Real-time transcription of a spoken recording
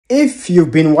If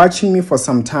you've been watching me for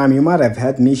some time, you might have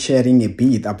heard me sharing a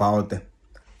bit about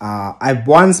I've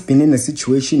once been in a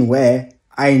situation where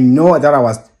I know that I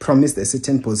was promised a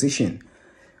certain position,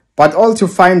 but all to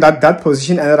find that that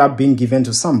position ended up being given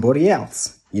to somebody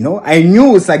else. You know, I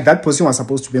knew it's like that position was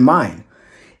supposed to be mine.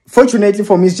 Fortunately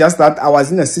for me, it's just that I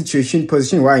was in a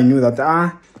position where I knew that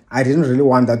I didn't really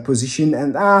want that position,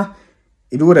 and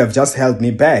it would have just held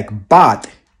me back. But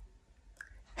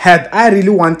had I really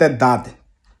wanted that,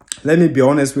 let me be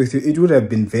honest with you, it would have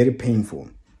been very painful.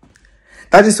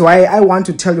 That is why I want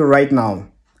to tell you right now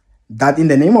that in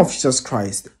the name of Jesus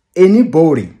Christ,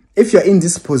 anybody, if you're in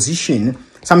this position,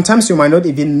 sometimes you might not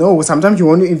even know, sometimes you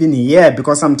won't even hear,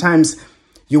 because sometimes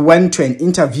you went to an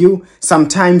interview,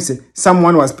 sometimes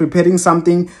someone was preparing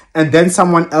something and then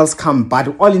someone else come.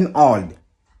 But all in all,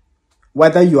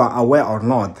 whether you are aware or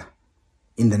not,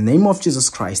 in the name of Jesus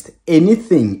Christ,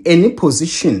 anything, any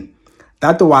position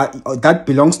that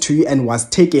belongs to you and was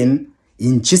taken,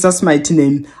 in Jesus' mighty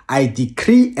name, I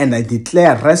decree and I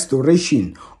declare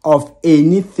restoration of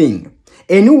anything.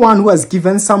 Anyone who has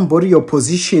given somebody your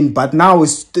position but now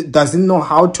doesn't know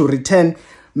how to return,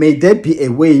 may there be a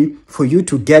way for you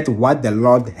to get what the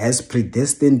Lord has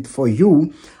predestined for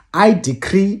you. I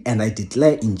decree and I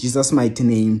declare in Jesus' mighty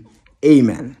name,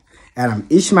 amen. And I'm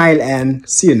Ishmael, and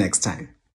see you next time.